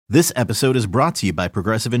This episode is brought to you by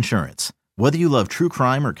Progressive Insurance. Whether you love true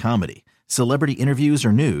crime or comedy, celebrity interviews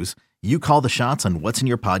or news, you call the shots on what's in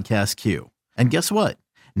your podcast queue. And guess what?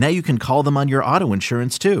 Now you can call them on your auto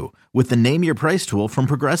insurance too with the Name Your Price tool from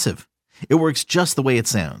Progressive. It works just the way it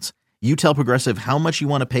sounds. You tell Progressive how much you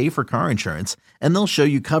want to pay for car insurance, and they'll show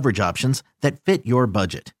you coverage options that fit your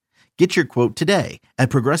budget. Get your quote today at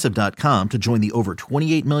Progressive.com to join the over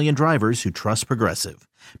 28 million drivers who trust Progressive.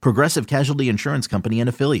 Progressive Casualty Insurance Company and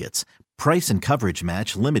Affiliates. Price and coverage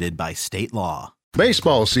match limited by state law.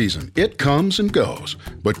 Baseball season, it comes and goes,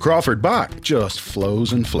 but Crawford Bock just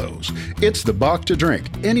flows and flows. It's the Bock to drink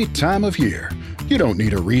any time of year. You don't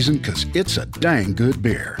need a reason because it's a dang good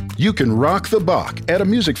beer. You can rock the Bock at a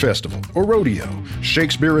music festival or rodeo,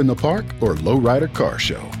 Shakespeare in the Park, or lowrider car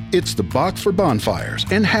show. It's the Bock for bonfires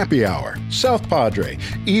and happy hour, South Padre,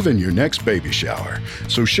 even your next baby shower.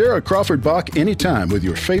 So share a Crawford Bock anytime with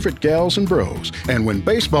your favorite gals and bros. And when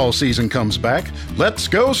baseball season comes back, let's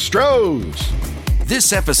go Stros!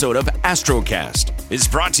 This episode of Astrocast is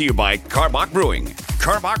brought to you by Karbach Brewing.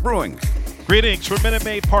 Karbach Brewing. Greetings from Minute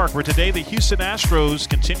Maid Park, where today the Houston Astros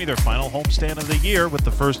continue their final homestand of the year with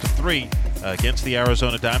the first of three against the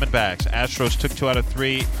Arizona Diamondbacks. Astros took 2 out of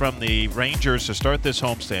 3 from the Rangers to start this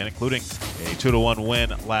homestand, including a 2-1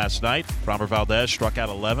 win last night. Framber Valdez struck out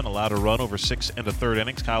 11, allowed a run over 6 1/3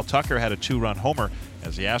 innings. Kyle Tucker had a 2-run homer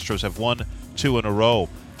as the Astros have won 2 in a row.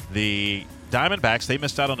 The Diamondbacks, they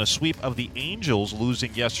missed out on a sweep of the Angels,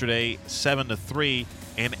 losing yesterday 7-3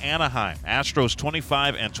 in Anaheim. Astros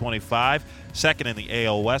 25-25, second in the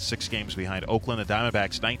AL West, 6 games behind Oakland. The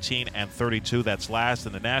Diamondbacks 19-32, that's last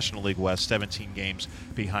in the National League West, 17 games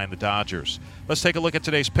behind the Dodgers. Let's take a look at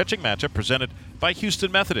today's pitching matchup presented by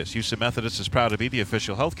Houston Methodist. Houston Methodist is proud to be the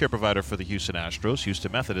official healthcare provider for the Houston Astros.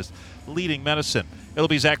 Houston Methodist leading medicine. It'll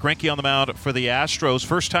be Zach Greinke on the mound for the Astros.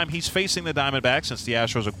 First time he's facing the Diamondbacks since the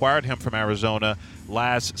Astros acquired him from Arizona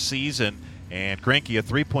last season. And Greinke, a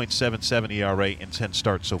 3.77 ERA in 10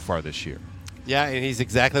 starts so far this year. Yeah, and he's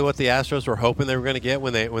exactly what the Astros were hoping they were going to get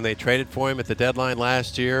when they traded for him at the deadline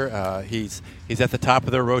last year. He's at the top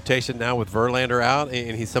of their rotation now with Verlander out,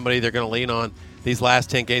 and he's somebody they're going to lean on these last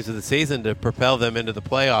 10 games of the season to propel them into the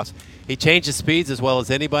playoffs. He changes speeds as well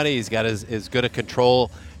as anybody. He's got as good a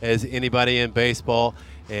control as anybody in baseball.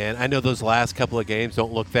 And I know those last couple of games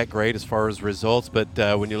don't look that great as far as results, but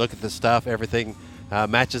when you look at the stuff, everything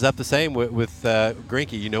matches up the same with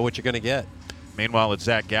Greinke. You know what you're going to get. Meanwhile, it's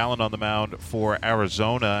Zach Gallen on the mound for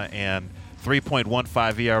Arizona, and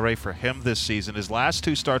 3.15 ERA for him this season. His last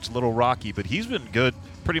 2 starts a little rocky, but he's been good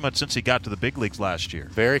pretty much since he got to the big leagues last year.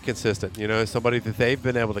 Very consistent. You know, somebody that they've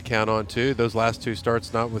been able to count on, too, those last 2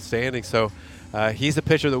 starts notwithstanding. So he's a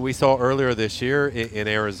pitcher that we saw earlier this year in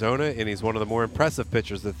Arizona, and he's one of the more impressive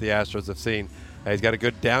pitchers that the Astros have seen. He's got a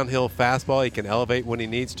good downhill fastball. He can elevate when he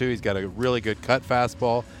needs to. He's got a really good cut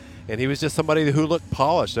fastball. And he was just somebody who looked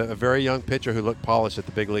polished, a very young pitcher who looked polished at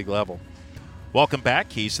the big league level. Welcome back.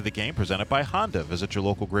 Keys to the Game presented by Honda. Visit your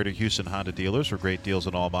local Greater Houston Honda dealers for great deals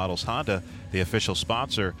on all models. Honda, the official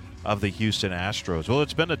sponsor of the Houston Astros. Well,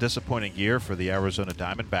 it's been a disappointing year for the Arizona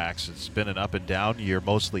Diamondbacks. It's been an up and down year,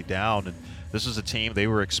 mostly down. And this is a team they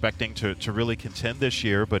were expecting to really contend this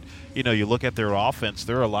year. But, you know, you look at their offense,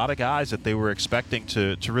 there are a lot of guys that they were expecting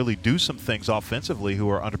to really do some things offensively who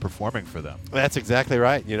are underperforming for them. That's exactly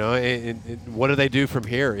right. You know, and what do they do from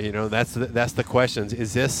here? You know, that's the question.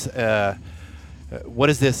 Is this what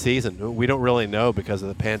is this season? We don't really know because of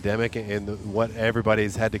the pandemic and what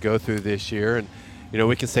everybody's had to go through this year. And, you know,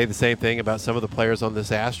 we can say the same thing about some of the players on this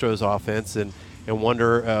Astros offense and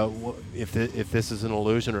wonder if this is an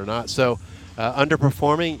illusion or not. So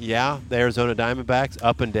underperforming, yeah, the Arizona Diamondbacks,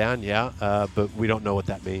 up and down, yeah, but we don't know what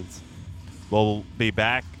that means. We'll be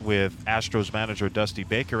back with Astros manager Dusty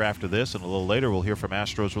Baker after this, and a little later we'll hear from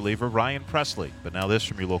Astros reliever Ryan Presley. But now this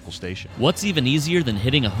from your local station. What's even easier than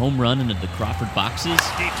hitting a home run into the Crawford boxes?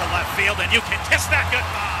 Deep to left field, and you can kiss that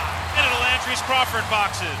goodbye into Landry's Crawford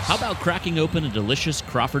boxes. How about cracking open a delicious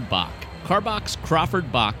Crawford Bock? Karbach's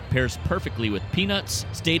Crawford Bock pairs perfectly with peanuts,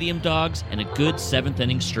 stadium dogs, and a good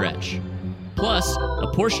 7th-inning stretch. Plus,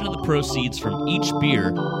 a portion of the proceeds from each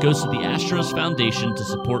beer goes to the Astros Foundation to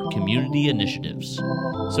support community initiatives.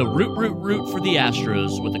 So root for the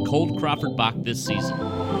Astros with a cold Crawford Bock this season.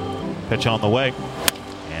 Pitch on the way.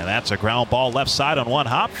 And that's a ground ball left side on one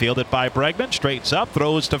hop, fielded by Bregman. Straightens up,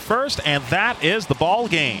 throws to first, and that is the ball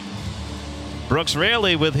game. Brooks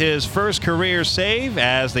Raley with his first career save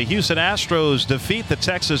as the Houston Astros defeat the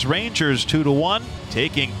Texas Rangers 2-1,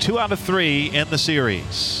 taking 2 out of 3 in the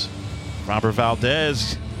series. Framber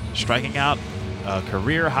Valdez striking out a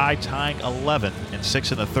career-high tying 11 in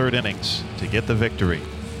 6 1/3 innings to get the victory.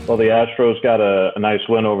 Well, the Astros got a nice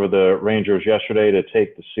win over the Rangers yesterday to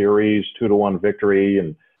take the series, 2-1 victory.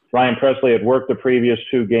 And Ryan Pressly had worked the previous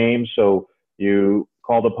 2 games, so you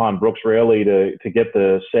called upon Brooks Raley to get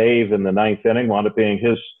the save in the 9th inning, wound up being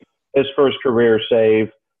his first career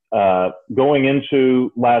save. Going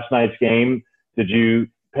into last night's game, did you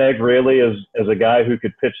peg Raley as a guy who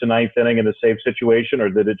could pitch the 9th inning in a save situation, or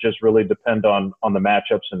did it just really depend on the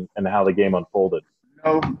matchups and how the game unfolded?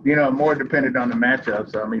 No, more dependent on the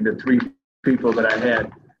matchups. I mean, the 3 people that I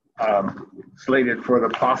had slated for the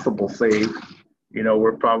possible save,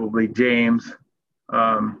 were probably James,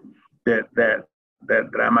 that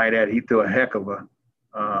I might add. He threw a heck of a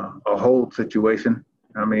hold situation.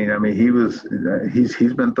 I mean, he's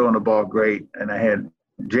been throwing the ball great, and I had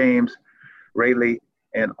James, Raley,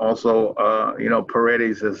 and also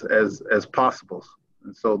Paredes as possibles.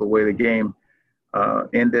 And so the way the game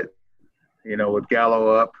ended, with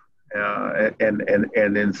Gallo up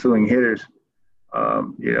and ensuing hitters,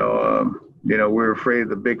 we were afraid of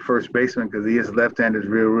the big first baseman because his left hand is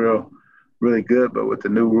really good. But with the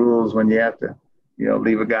new rules, when you have to,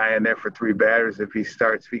 leave a guy in there for 3 batters, if he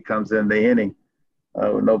comes in the inning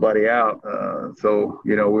with nobody out. I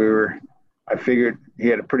figured he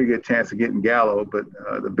had a pretty good chance of getting Gallo, but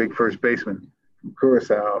the big first baseman from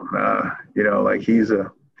Curacao, he's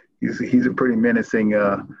a pretty menacing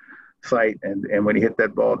sight, and when he hit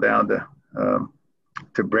that ball down to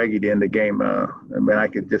Breggy to end the game, I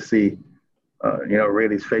could just see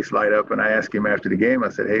Raley's face light up. And I asked him after the game, I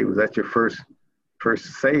said, "Hey, was that your first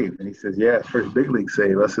save?" And he says, "Yeah, first big league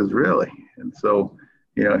save." I says, "Really?" And so,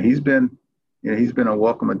 he's been a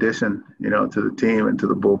welcome addition, to the team and to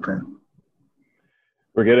the bullpen.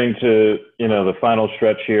 We're getting to the final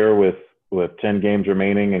stretch here with 10 games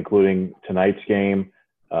remaining, including tonight's game,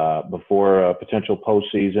 before a potential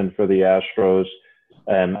postseason for the Astros.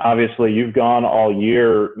 And obviously you've gone all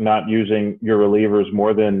year not using your relievers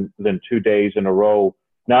more than 2 days in a row.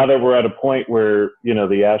 Now that we're at a point where, the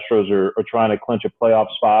Astros are trying to clinch a playoff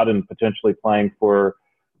spot and potentially playing for,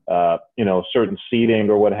 certain seeding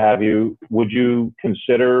or what have you, would you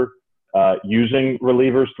consider using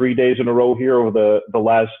relievers 3 days in a row here over the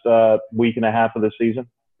last week and a half of the season?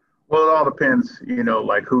 Well, it all depends,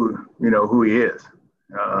 who he is.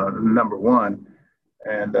 Number one,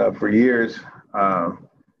 and for years, I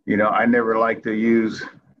never liked to use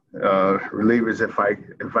relievers if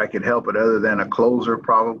I could help it, other than a closer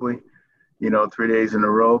probably, 3 days in a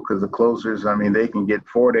row, because the closers, they can get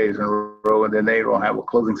 4 days in a row, and then they don't have a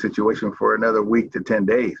closing situation for another week to 10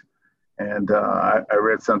 days. And I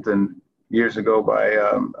read something years ago by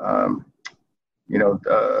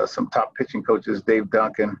some top pitching coaches, Dave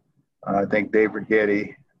Duncan, I think Dave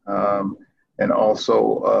Righetti, and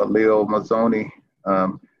also Leo Mazzoni,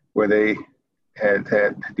 where they had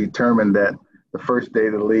determined that the first day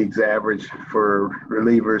the league's average for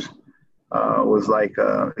relievers was like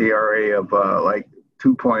ERA of like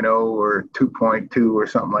 2.0 or 2.2 or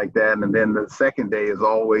something like that. And then the second day is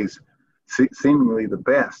always seemingly the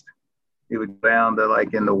best. It would down to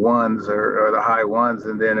like in the ones or the high ones.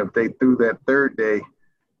 And then if they threw that third day,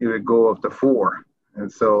 it would go up to 4.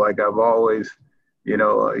 And so like I've always,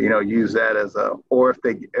 use that as or if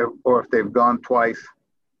they've gone twice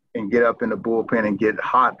and get up in the bullpen and get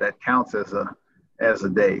hot, that counts as a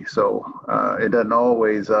day. So it doesn't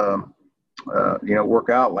always, work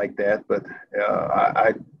out like that, but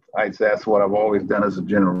that's what I've always done as a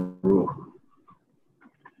general rule.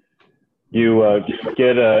 You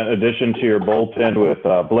get an addition to your bullpen with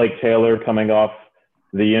Blake Taylor coming off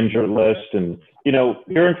the injured list. And,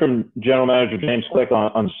 hearing from General Manager James Click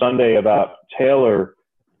on Sunday about Taylor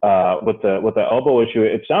with the elbow issue,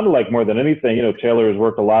 it sounded like more than anything, Taylor has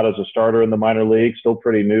worked a lot as a starter in the minor league, still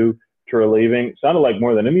pretty new to relieving. It sounded like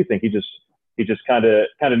more than anything, he just kind of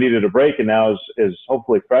needed a break, and now is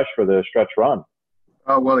hopefully fresh for the stretch run.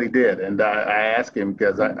 Oh, well, he did. And I asked him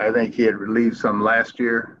because I think he had relieved some last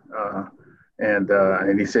year. And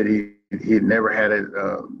he said he'd never had it,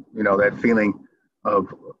 that feeling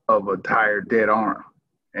of a tired, dead arm.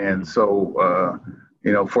 And so,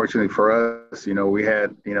 fortunately for us, we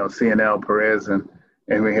had, CNL Perez and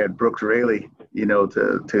we had Brooks Raley,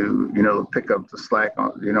 to pick up the slack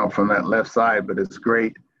on, from that left side. But it's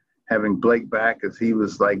great having Blake back, because he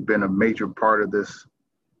was been a major part of this,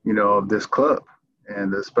 of this club.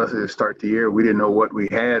 And especially to start the year, we didn't know what we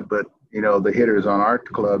had, but the hitters on our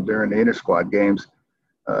club during the inter-squad games,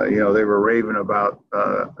 they were raving about,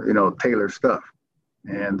 Taylor's stuff.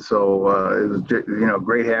 And so it was,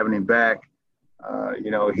 great having him back. He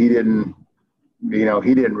didn't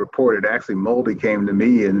report it. Actually, Moldy came to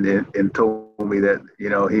me and told me that,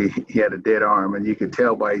 he had a dead arm. And you could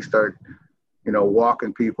tell by he started,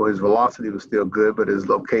 walking people. His velocity was still good, but his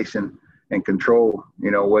location and control,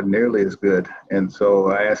 wasn't nearly as good. And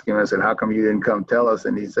so I asked him, I said, how come you didn't come tell us?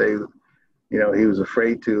 And he said, he was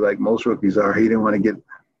afraid to, like most rookies are. He didn't want to get,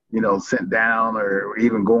 sent down or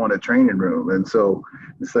even go in a training room. And so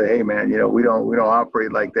I said, hey man, we don't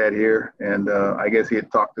operate like that here. And I guess he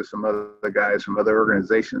had talked to some other guys from other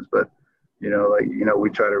organizations, but we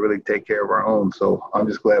try to really take care of our own. So I'm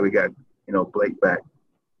just glad we got, Blake back.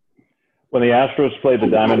 When the Astros played the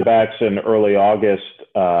Diamondbacks in early August,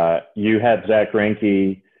 you had Zach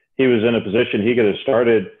Greinke. He was in a position he could have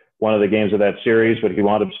started one of the games of that series, but he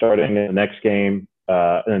wound up starting in the next game,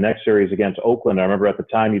 in the next series against Oakland. I remember at the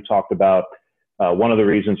time you talked about one of the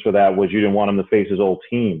reasons for that was you didn't want him to face his old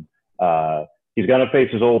team. He's going to face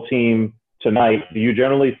his old team tonight. Do you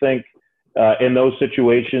generally think in those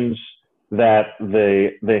situations that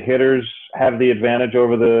the hitters have the advantage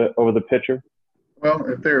over the pitcher? Well,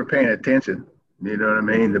 if they were paying attention, you know what I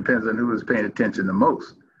mean? Depends on who was paying attention the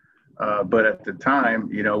most. But at the time,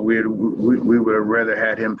 we would have rather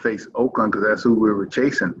had him face Oakland because that's who we were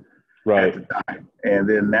chasing at the time. And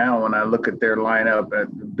then now when I look at their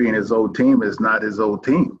lineup, being his old team is not his old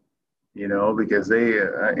team, because they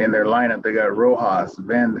in their lineup they got Rojas,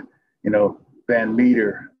 Van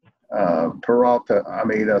Meter,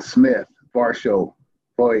 Peralta, Smith, Varsho,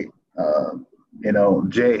 Voigt,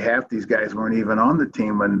 Jay. Half these guys weren't even on the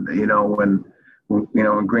team when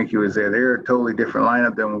Greinke was there. They're a totally different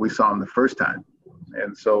lineup than when we saw him the first time.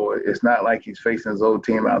 And so it's not like he's facing his old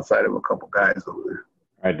team outside of a couple guys over there.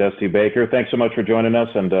 All right, Dusty Baker, thanks so much for joining us,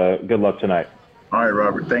 and good luck tonight. All right,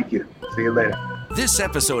 Robert, thank you. See you later. This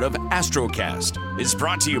episode of AstroCast is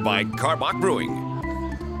brought to you by Karbach Brewing.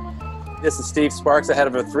 This is Steve Sparks ahead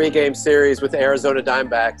of a 3-game series with the Arizona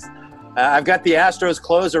Diamondbacks. I've got the Astros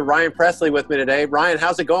closer, Ryan Presley, with me today. Ryan,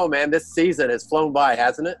 how's it going, man? This season has flown by,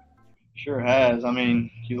 hasn't it? Sure has.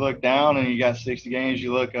 You look down and you got 60 games.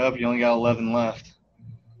 You look up, you only got 11 left.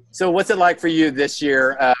 So what's it like for you this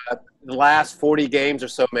year, the last 40 games or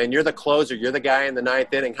so, man? You're the closer. You're the guy in the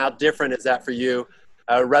 9th inning. How different is that for you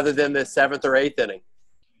rather than the 7th or 8th inning?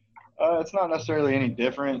 It's not necessarily any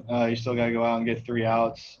different. You still got to go out and get 3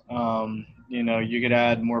 outs. You could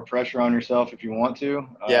add more pressure on yourself if you want to.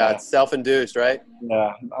 Yeah, it's self-induced, right?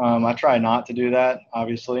 Yeah. I try not to do that,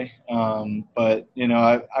 obviously. But,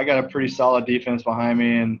 I got a pretty solid defense behind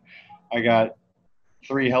me, and I got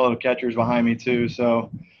 3 hell of catchers behind me too.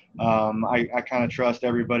 So I kind of trust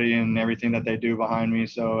everybody and everything that they do behind me.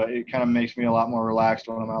 So it kind of makes me a lot more relaxed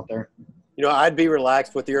when I'm out there. I'd be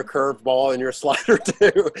relaxed with your curveball and your slider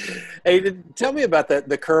too. Hey, tell me about the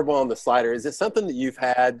curveball and the slider. Is it something that you've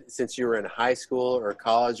had since you were in high school or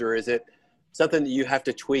college, or is it something that you have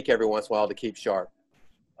to tweak every once in a while to keep sharp?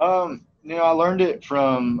 I learned it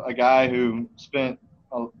from a guy who spent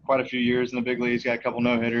quite a few years in the big leagues, got a couple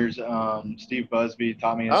no-hitters. Steve Busby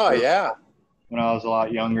taught me. Oh, yeah. When I was a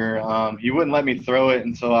lot younger. He wouldn't let me throw it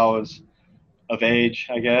until I was of age,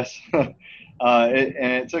 I guess.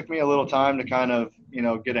 And it took me a little time to kind of,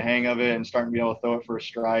 get a hang of it and start to be able to throw it for a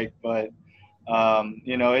strike. But,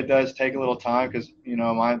 it does take a little time because,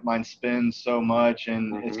 mine spins so much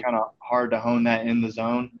and it's kind of hard to hone that in the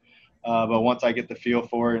zone. But once I get the feel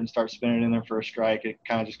for it and start spinning in there for a strike, it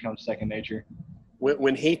kind of just comes second nature.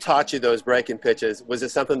 When he taught you those breaking pitches, was it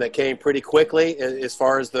something that came pretty quickly as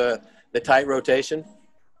far as the tight rotation?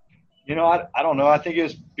 I don't know. I think it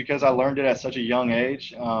was because I learned it at such a young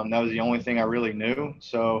age. That was the only thing I really knew.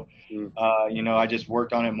 So, I just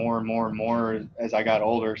worked on it more and more and more as I got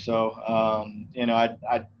older. So, I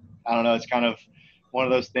don't know. It's kind of one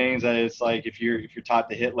of those things that it's like if you're taught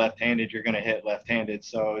to hit left-handed, you're going to hit left-handed.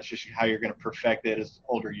 So it's just how you're going to perfect it as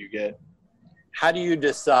older you get. How do you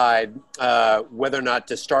decide whether or not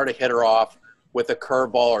to start a hitter off with a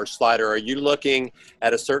curveball or slider? Are you looking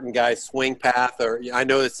at a certain guy's swing path? Or I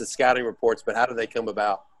know it's the scouting reports, but how do they come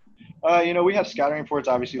about? We have scouting reports,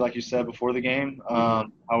 obviously, like you said, before the game.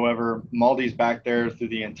 However, Maldy's back there through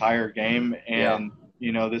the entire game. And,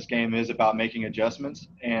 this game is about making adjustments.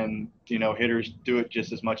 And, hitters do it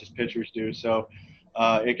just as much as pitchers do. So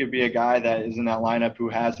it could be a guy that is in that lineup who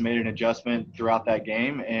has made an adjustment throughout that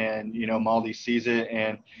game. And, Maldy sees it.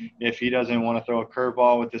 And if he doesn't want to throw a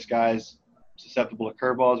curveball with this guy's susceptible to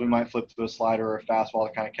curveballs, we might flip to a slider or a fastball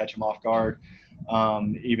to kind of catch him off guard,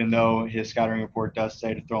 even though his scouting report does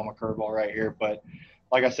say to throw him a curveball right here. But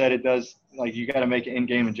like I said, it does, you got to make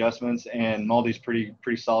in-game adjustments, and Maldy's pretty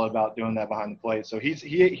solid about doing that behind the plate. So he's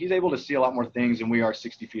able to see a lot more things than we are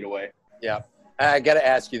 60 feet away. Yeah. I got to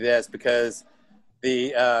ask you this because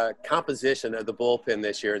the composition of the bullpen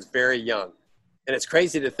this year is very young. And it's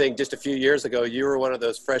crazy to think just a few years ago you were one of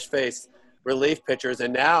those fresh-faced relief pitchers.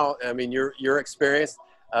 And now, I mean, you're experienced.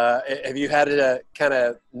 Have you had to kind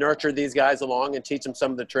of nurture these guys along and teach them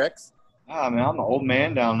some of the tricks? Oh, man, I'm the old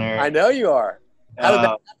man down there. I know you are. How did that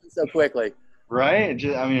happen so quickly? Right.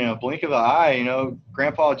 Just, I mean, a blink of the eye, you know,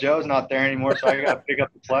 Grandpa Joe's not there anymore, so I got to pick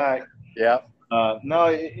up the slack. Yeah.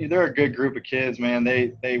 No, they're a good group of kids, man.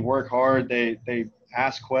 They work hard. They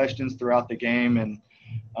ask questions throughout the game. And,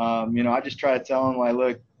 you know, I just try to tell them, like,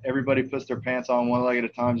 look, everybody puts their pants on one leg at a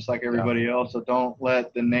time, just like everybody else. So don't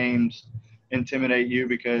let the names intimidate you,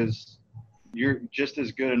 because you're just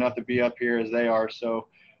as good enough to be up here as they are. So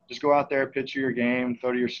just go out there, pitch your game,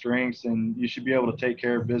 throw to your strengths, and you should be able to take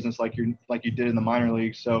care of business like you did in the minor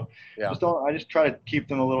leagues. So I just try to keep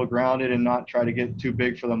them a little grounded and not try to get too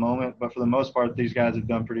big for the moment. But for the most part, these guys have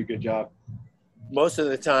done a pretty good job. Most of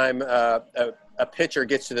the time, a pitcher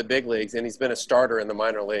gets to the big leagues, and he's been a starter in the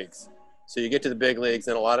minor leagues. So you get to the big leagues,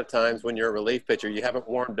 and a lot of times when you're a relief pitcher, you haven't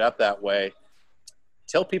warmed up that way.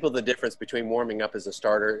 Tell people the difference between warming up as a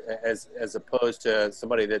starter as opposed to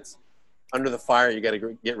somebody that's under the fire. You got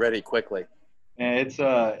to get ready quickly. And it's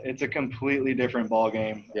a completely different ball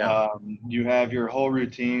game. Yeah. You have your whole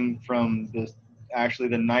routine from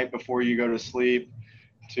the night before you go to sleep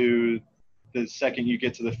to the second you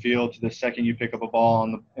get to the field to the second you pick up a ball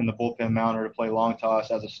in the bullpen mound or to play long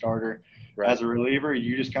toss as a starter. Right. As a reliever,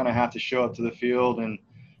 you just kind of have to show up to the field and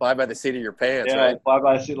fly by the seat of your pants, right? Fly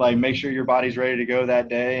by the seat, like make sure your body's ready to go that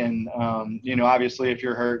day. And, you know, obviously if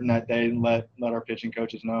you're hurting that day, let our pitching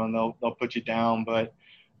coaches know, and they'll put you down. But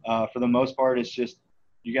for the most part, it's just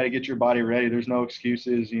you got to get your body ready. There's no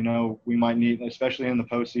excuses. You know, we might need, especially in the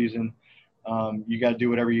postseason, you got to do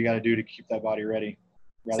whatever you got to do to keep that body ready.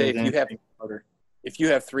 Say if you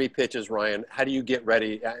have 3 pitches, Ryan, how do you get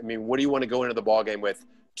ready? I mean, what do you want to go into the ball game with?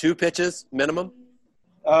 2 pitches minimum?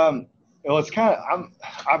 Well, it's kind of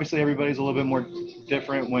obviously everybody's a little bit more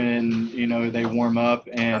different when, you know, they warm up,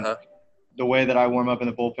 and the way that I warm up in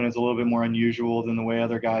the bullpen is a little bit more unusual than the way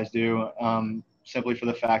other guys do, simply for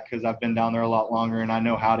the fact because I've been down there a lot longer and I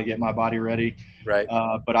know how to get my body ready. Right.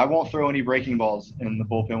 But I won't throw any breaking balls in the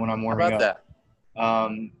bullpen when I'm warming up. How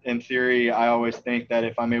about that? In theory, I always think that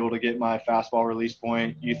if I'm able to get my fastball release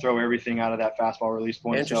point, you throw everything out of that fastball release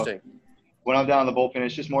point. Interesting. So when I'm down in the bullpen,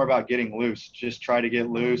 it's just more about getting loose. Just try to get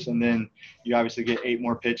loose, and then you obviously get 8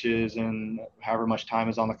 more pitches and however much time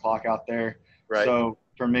is on the clock out there. Right. So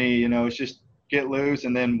for me, you know, it's just get loose,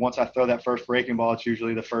 and then once I throw that first breaking ball, it's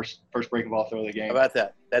usually the first breaking ball throw of the game. How about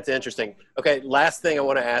that? That's interesting. Okay, last thing I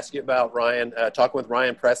want to ask you about, Ryan, talking with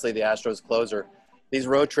Ryan Pressly, the Astros closer. These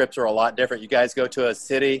road trips are a lot different. You guys go to a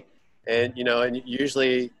city, and, you know, and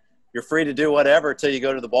usually you're free to do whatever until you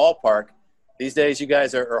go to the ballpark. These days, you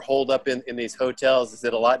guys are holed up in these hotels. Is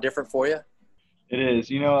it a lot different for you? It is.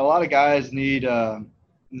 You know, a lot of guys need to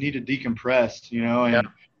decompress, you know, and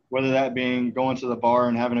whether that being going to the bar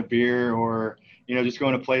and having a beer, or, you know, just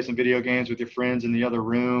going to play some video games with your friends in the other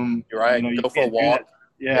room. You're right. You know, go for a walk.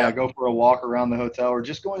 Go for a walk around the hotel, or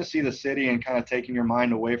just going to see the city and kind of taking your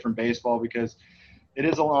mind away from baseball, because it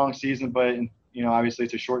is a long season, but, you know, obviously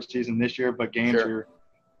it's a short season this year, but games are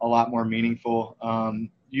a lot more meaningful.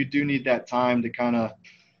 You do need that time to kind of,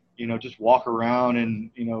 you know, just walk around and,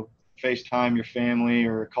 you know, FaceTime your family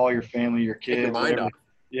or call your family, your kids. Take your mind off.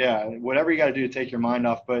 Yeah, whatever you got to do to take your mind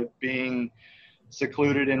off. But being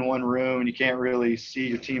secluded in one room and you can't really see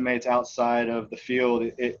your teammates outside of the field,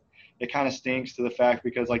 it kind of stinks to the fact,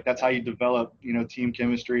 because, like, that's how you develop, you know, team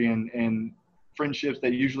chemistry and friendships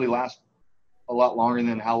that usually last a lot longer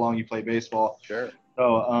than how long you play baseball. Sure.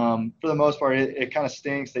 So for the most part, it kind of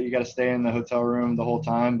stinks that you got to stay in the hotel room the whole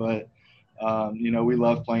time. But, you know, we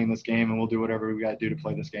love playing this game, and we'll do whatever we got to do to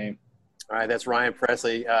play this game. All right, that's Ryan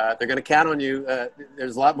Pressly. They're going to count on you.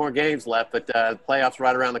 There's a lot more games left, but the playoffs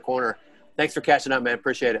right around the corner. Thanks for catching up, man.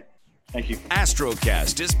 Appreciate it. Thank you.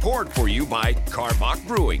 Astrocast is poured for you by Karbach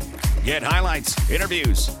Brewing. Get highlights,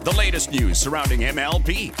 interviews, the latest news surrounding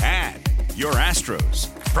MLB, and your Astros.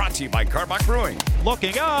 Brought to you by Karbach Brewing.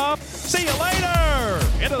 Looking up. See you later.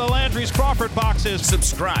 Into the Landry's Crawford boxes.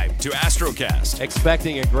 Subscribe to Astrocast.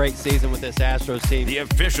 Expecting a great season with this Astros team. The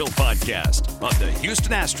official podcast of the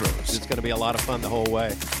Houston Astros. It's going to be a lot of fun the whole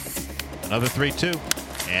way. Another 3-2.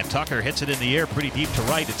 And Tucker hits it in the air pretty deep to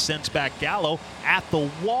right. It sends back Gallo at the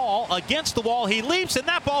wall. Against the wall, he leaps, and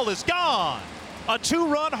that ball is gone. A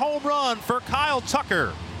 2-run home run for Kyle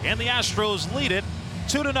Tucker. And the Astros lead it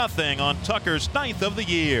 2-0 on Tucker's 9th of the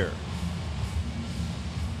year.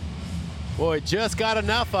 Boy, just got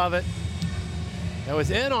enough of it. I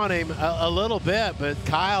was in on him a little bit, but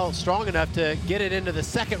Kyle strong enough to get it into the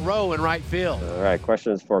second row in right field. All right,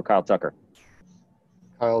 questions for Kyle Tucker.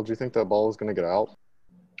 Kyle, do you think that ball is going to get out?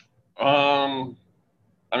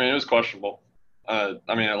 I mean, it was questionable. I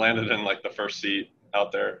mean, it landed in like the first seat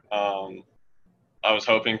out there. I was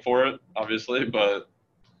hoping for it, obviously, but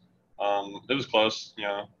it was close. You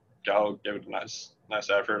know, Gallo gave it a nice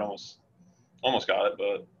effort. Almost got it,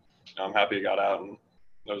 but you know, I'm happy it got out, and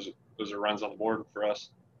those are runs on the board for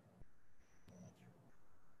us.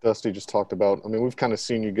 Dusty just talked about, I mean, we've kind of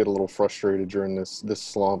seen you get a little frustrated during this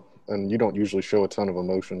slump, and you don't usually show a ton of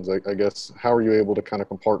emotions. I guess, how are you able to kind of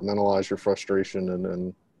compartmentalize your frustration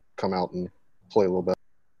and come out and play a little bit?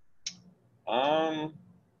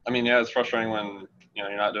 I mean, yeah, it's frustrating when, you know,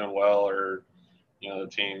 you're not doing well, or, you know, the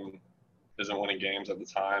team isn't winning games at the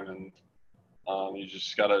time, and you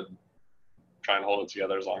just got to try and hold it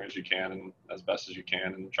together as long as you can and as best as you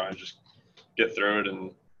can, and try and just get through it.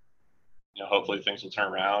 And, you know, hopefully things will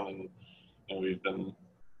turn around. And, you know, we've been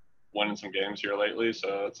winning some games here lately,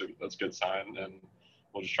 so that's a good sign, and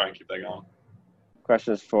we'll just try and keep that going.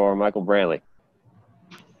 Questions for Michael Brantley.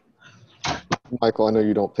 Michael, I know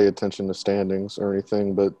you don't pay attention to standings or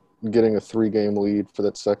anything, but getting a 3-game lead for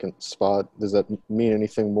that second spot, does that mean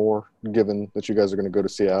anything more, given that you guys are going to go to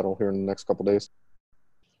Seattle here in the next couple of days?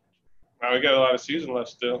 We got a lot of season left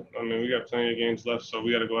still. I mean, we got plenty of games left, so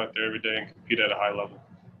we got to go out there every day and compete at a high level.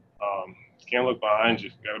 You can't look behind you.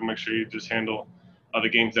 You got to make sure you just handle the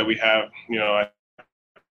games that we have, you know, at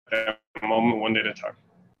that moment, one day at a time.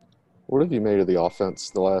 What have you made of the offense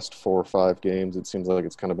the last 4 or 5 games? It seems like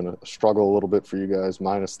it's kind of been a struggle a little bit for you guys,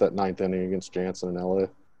 minus that 9th inning against Jansen in LA.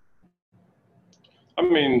 I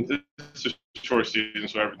mean, this is a short season,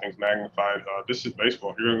 so everything's magnified. This is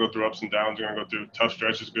baseball. You're going to go through ups and downs. You're going to go through tough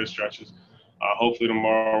stretches, good stretches. Hopefully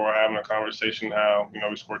tomorrow we're having a conversation how, you know,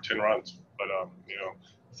 we scored 10 runs. But, you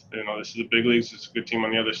know, this is the big leagues. It's a good team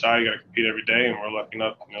on the other side. You got to compete every day, and we're lucky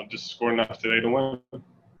enough, you know, just to score enough today to win.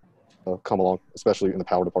 Come along, especially in the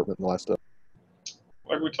power department in the last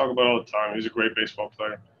Like we talk about all the time, he's a great baseball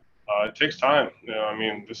player. It takes time. You know, I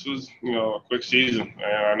mean, this was, you know, a quick season,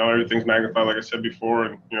 and I know everything's magnified, like I said before,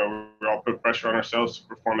 and, you know, we all put pressure on ourselves to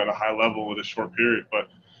perform at a high level with a short period, but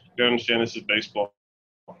you got to understand this is baseball.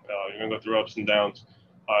 You're going to go through ups and downs.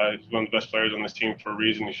 He's one of the best players on this team for a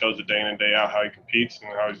reason. He shows it day in and day out how he competes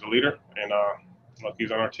and how he's a leader, and look,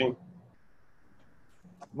 he's on our team.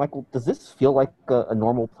 Michael, does this feel like a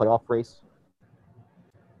normal playoff race?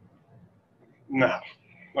 No.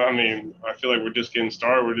 I mean, I feel like we're just getting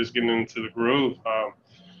started. We're just getting into the groove.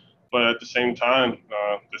 But at the same time,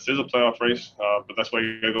 this is a playoff race. But that's why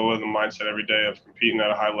you got to go with the mindset every day of competing at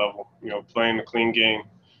a high level, you know, playing a clean game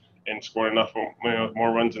and scoring enough, you know,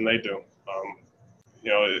 more runs than they do. You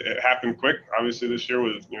know, it happened quick, obviously, this year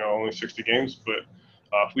with, you know, only 60 games. But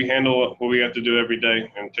if we handle what we have to do every day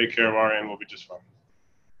and take care of our end, we'll be just fine.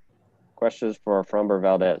 Questions for Framber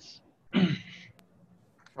Valdez.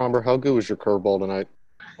 Framber, how good was your curveball tonight?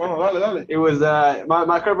 Oh, love it. It was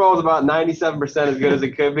my curveball was about 97% as good as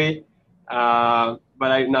it could be, but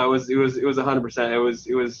it was 100%.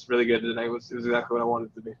 It was really good today. It was exactly what I wanted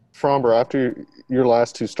it to be. Framber, after your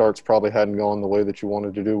last 2 starts probably hadn't gone the way that you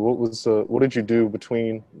wanted to do, what did you do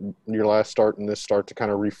between your last start and this start to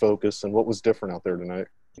kind of refocus, and what was different out there tonight?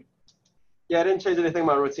 Yeah, I didn't change anything in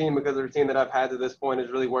my routine because the routine that I've had to this point has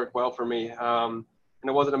really worked well for me. And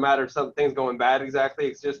it wasn't a matter of some things going bad exactly.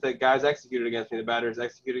 It's just that guys executed against me. The batters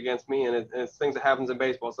executed against me, and it's things that happens in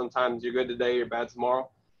baseball. Sometimes you're good today, you're bad tomorrow.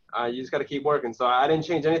 You just got to keep working. So I didn't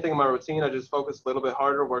change anything in my routine. I just focused a little bit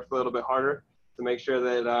harder, worked a little bit harder to make sure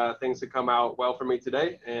that things could come out well for me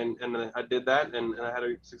today. And I did that, and I had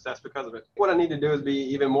a success because of it. What I need to do is be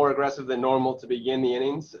even more aggressive than normal to begin the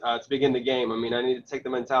innings, to begin the game. I mean, I need to take the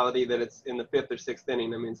mentality that it's in the 5th or 6th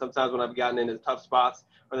inning. I mean, sometimes when I've gotten into tough spots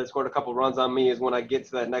or they scored a couple runs on me is when I get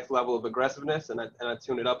to that next level of aggressiveness and I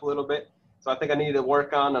tune it up a little bit. So I think I need to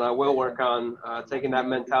work on, and I will work on, taking that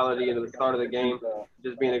mentality into the start of the game,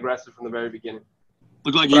 just being aggressive from the very beginning.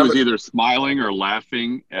 Looked like he was either smiling or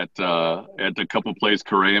laughing at the couple plays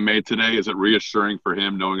Correa made today. Is it reassuring for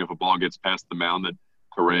him knowing if a ball gets past the mound that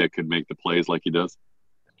Correa could make the plays like he does?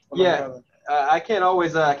 Yeah, I can't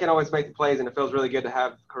always make the plays, and it feels really good to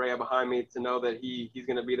have Correa behind me to know that he's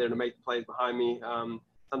going to be there to make the plays behind me.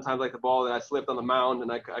 Sometimes like the ball that I slipped on the mound and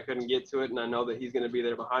I couldn't get to it, and I know that he's going to be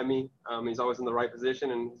there behind me. He's always in the right position,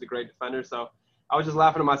 and he's a great defender. So I was just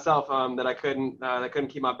laughing at myself that I couldn't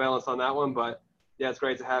keep my balance on that one, but yeah, it's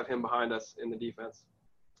great to have him behind us in the defense.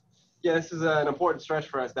 Yeah, this is an important stretch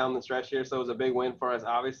for us down the stretch here, so it was a big win for us,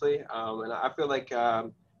 obviously. And I feel like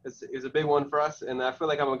it's a big one for us, and I feel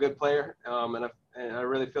like I'm a good player, and I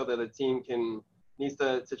really feel that the team needs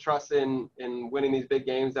to trust in winning these big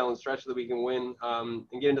games down the stretch so that we can win and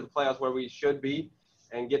get into the playoffs where we should be.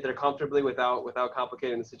 and get there comfortably without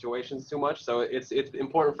complicating the situations too much. So it's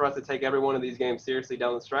important for us to take every one of these games seriously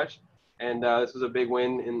down the stretch. And this was a big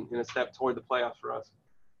win in a step toward the playoffs for us.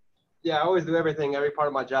 Yeah, I always do every part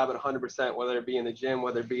of my job at 100%, whether it be in the gym,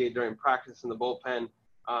 whether it be during practice in the bullpen,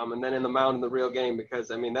 and then in the mound in the real game, because,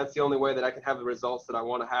 I mean, that's the only way that I can have the results that I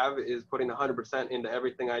want to have is putting 100% into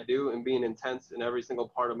everything I do and being intense in every single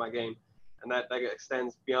part of my game. And that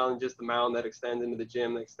extends beyond just the mound, that extends into the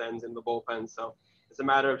gym, that extends into the bullpen. So it's a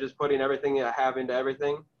matter of just putting everything I have into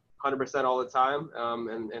everything, 100% all the time,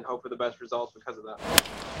 and hope for the best results because of that.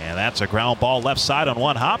 And that's a ground ball left side on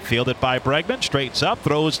one hop, fielded by Bregman, straightens up,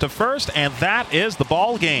 throws to first, and that is the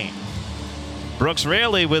ball game. Brooks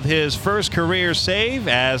Raley with his first career save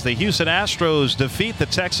as the Houston Astros defeat the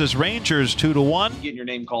Texas Rangers 2-1. Getting your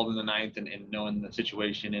name called in the ninth and knowing the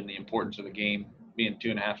situation and the importance of the game, being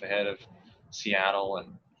 2.5 ahead of Seattle,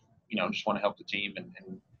 and just want to help the team and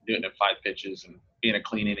doing it in 5 pitches and being a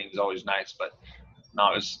clean inning is always nice. But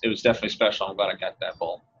no, it was definitely special. I'm glad I got that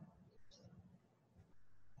ball.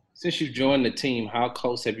 Since you've joined the team, how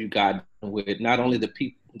close have you gotten with not only the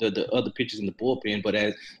other pitchers in the bullpen, but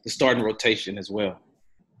as the starting rotation as well?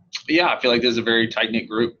 Yeah, I feel like there's a very tight-knit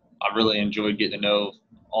group. I really enjoyed getting to know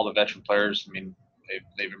all the veteran players. I mean,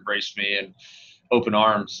 they've embraced me in open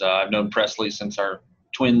arms. I've known Presley since our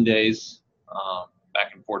Twin days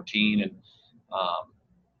back in 2014, and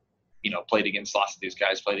played against lots of these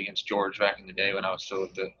guys. Played against George back in the day when I was still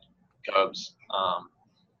with the Cubs.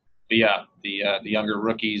 But yeah, the younger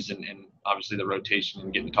rookies and obviously the rotation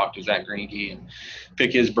and getting to talk to Zach Greinke and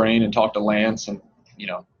pick his brain and talk to Lance, and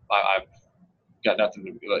I've got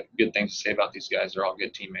nothing but good things to say about these guys. They're all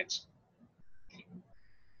good teammates.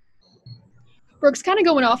 Brooks, kind of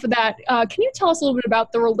going off of that, can you tell us a little bit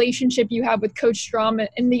about the relationship you have with Coach Strum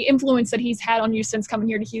and the influence that he's had on you since coming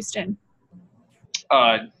here to Houston?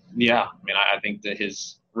 Yeah, I mean, I think that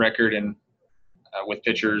his record and with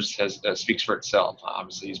pitchers speaks for itself.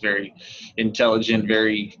 Obviously, he's very intelligent,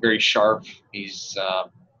 very, very sharp. He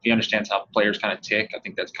understands how players kind of tick. I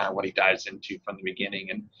think that's kind of what he dives into from the beginning.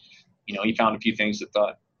 And, he found a few things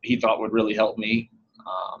that he thought would really help me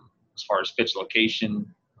as far as pitch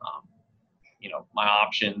location, my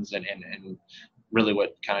options, and really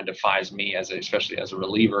what kind of defines me especially as a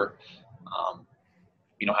reliever,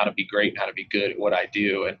 how to be great and how to be good at what I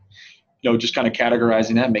do. And, just kind of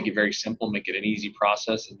categorizing that, make it very simple, make it an easy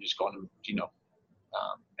process, and just going to,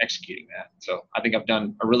 executing that. So I think I've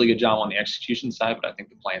done a really good job on the execution side, but I think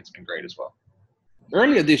the plan's been great as well.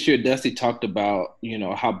 Earlier this year, Dusty talked about,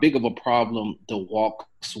 how big of a problem the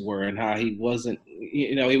walks were and how he wasn't,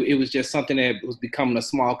 it was just something that was becoming a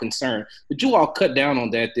small concern. But you all cut down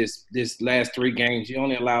on that this last 3 games. You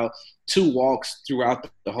only allowed 2 walks throughout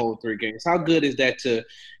the whole 3 games. How good is that to,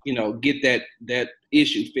 get that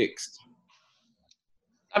issue fixed?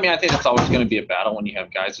 I mean, I think it's always going to be a battle when you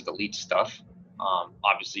have guys with elite stuff.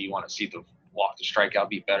 Obviously, you want to see the walk to strikeout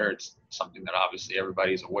be better. It's something that obviously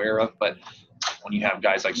everybody's aware of. But when you have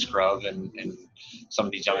guys like Scrub and some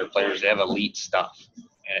of these younger players, they have elite stuff.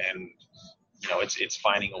 And it's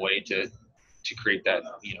finding a way to create that,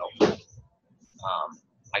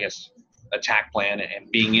 I guess, attack plan and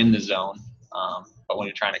being in the zone. But when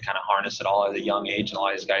you're trying to kind of harness it all at a young age, and a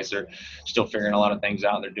lot of these guys are still figuring a lot of things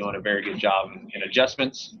out, they're doing a very good job in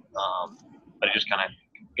adjustments. But it just kind of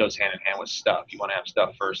goes hand in hand with stuff. You want to have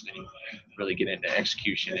stuff first, then you really get into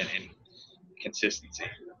execution and consistency.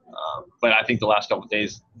 But I think the last couple of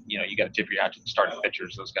days, you got to tip your hat to the starting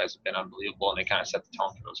pitchers. Those guys have been unbelievable, and they kind of set the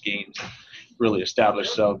tone for those games, really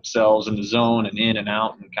established themselves in the zone and in and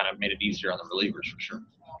out, and kind of made it easier on the relievers for sure.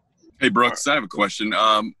 Hey, Brooks, I have a question.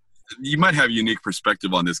 You might have a unique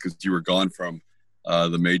perspective on this because you were gone from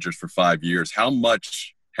the majors for 5 years. How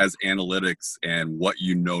much has analytics and what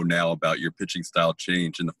you know now about your pitching style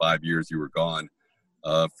changed in the 5 years you were gone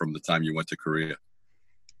from the time you went to Korea?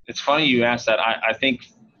 It's funny you asked that. I think,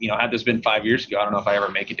 had this been 5 years ago, I don't know if I ever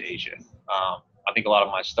make it to Asia. I think a lot of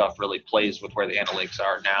my stuff really plays with where the analytics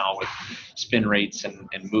are now with spin rates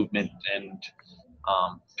and movement and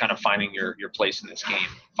kind of finding your place in this game.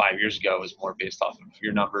 5 years ago was more based off of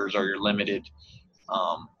your numbers or your limited,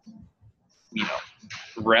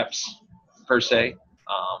 reps per se.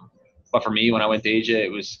 But for me, when I went to Asia,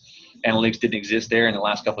 it was analytics didn't exist there. In the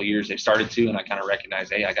last couple of years, they started to, and I kind of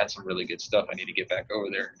recognized, hey, I got some really good stuff. I need to get back over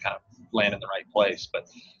there and kind of land in the right place. But,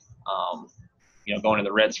 going to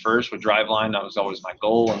the Reds first with Driveline, that was always my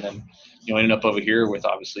goal. And then, ended up over here with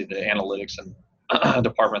obviously the analytics and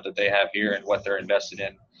department that they have here and what they're invested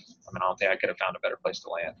in. I don't think I could have found a better place to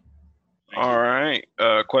land. All right.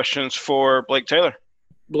 Questions for Blake Taylor.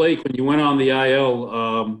 Blake, when you went on the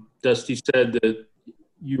IL, Dusty said that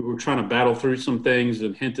you were trying to battle through some things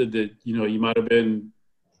and hinted that, you might have been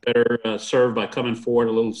better served by coming forward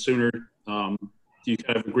a little sooner. Do you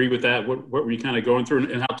kind of agree with that? What were you kind of going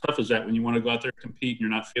through, and how tough is that when you want to go out there and compete and you're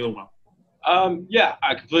not feeling well? Yeah,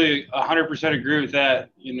 I completely 100% agree with that.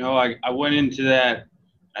 I went into that.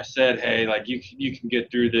 I said, hey, like you can get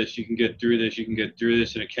through this, you can get through this, you can get through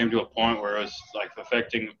this. And it came to a point where it was like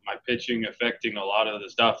affecting my pitching, affecting a lot of the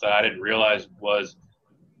stuff that I didn't realize was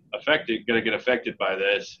going to get affected by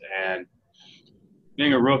this. And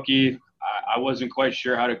being a rookie, I wasn't quite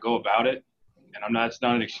sure how to go about it. And it's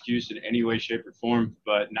not an excuse in any way, shape, or form.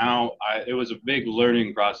 But now it was a big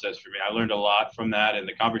learning process for me. I learned a lot from that, and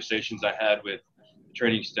the conversations I had with the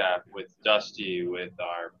training staff, with Dusty, with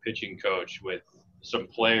our pitching coach, with some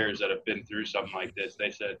players that have been through something like this.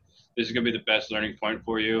 They said, this is going to be the best learning point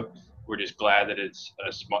for you. We're just glad that it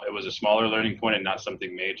was a smaller learning point and not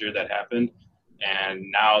something major that happened. And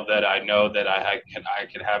now that I know that I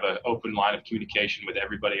can have an open line of communication with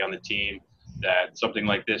everybody on the team, that something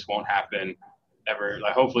like this won't happen ever.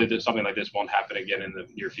 Like, hopefully that something like this won't happen again in the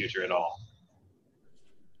near future at all.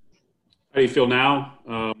 How do you feel now?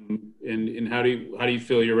 And how do you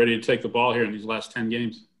feel you're ready to take the ball here in these last 10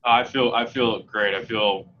 games? I feel great. I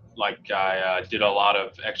feel like I did a lot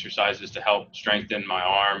of exercises to help strengthen my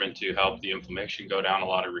arm and to help the inflammation go down, a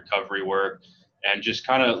lot of recovery work, and just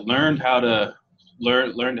kind of learned how to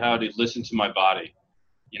listen to my body.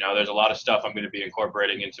 There's a lot of stuff I'm going to be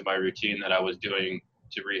incorporating into my routine that I was doing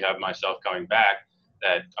to rehab myself coming back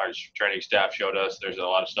that our training staff showed us. There's a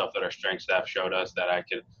lot of stuff that our strength staff showed us that I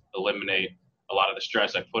could eliminate a lot of the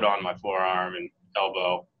stress I put on my forearm and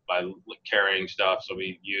elbow by carrying stuff. So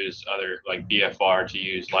we use other like BFR to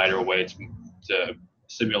use lighter weights to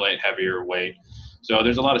simulate heavier weight. So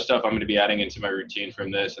there's a lot of stuff I'm going to be adding into my routine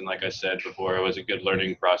from this. And like I said before, it was a good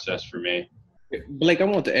learning process for me. Blake, I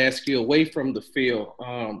want to ask you, away from the field,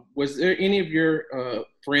 was there any of your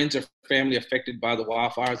friends or family affected by the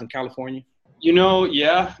wildfires in California?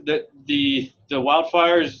 Yeah, the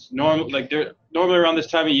wildfires normally around this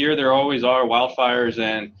time of year, there always are wildfires,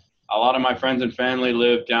 and a lot of my friends and family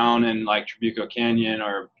live down in like Trabuco Canyon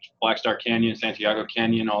or Black Star Canyon, Santiago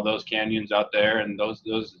Canyon, all those canyons out there, and those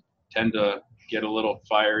tend to get a little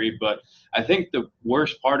fiery. But I think the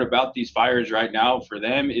worst part about these fires right now for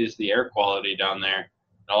them is the air quality down there.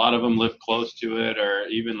 A lot of them live close to it, or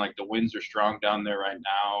even like the winds are strong down there right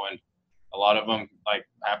now, and a lot of them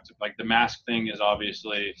have to the mask thing is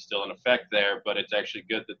obviously still in effect there, but it's actually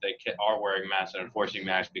good that they are wearing masks and enforcing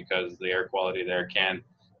masks, because the air quality there can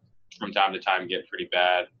from time to time get pretty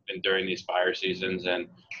bad and during these fire seasons. And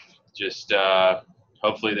just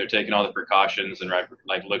hopefully they're taking all the precautions and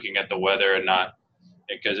looking at the weather, and not,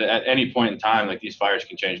 because at any point in time, these fires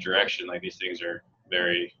can change direction. These things are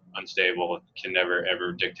very unstable, can never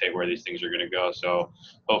ever dictate where these things are going to go. So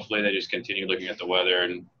hopefully they just continue looking at the weather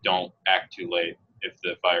and don't act too late if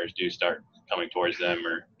the fires do start coming towards them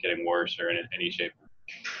or getting worse or in any shape.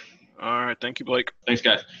 All right. Thank you, Blake. Thanks,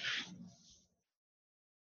 guys.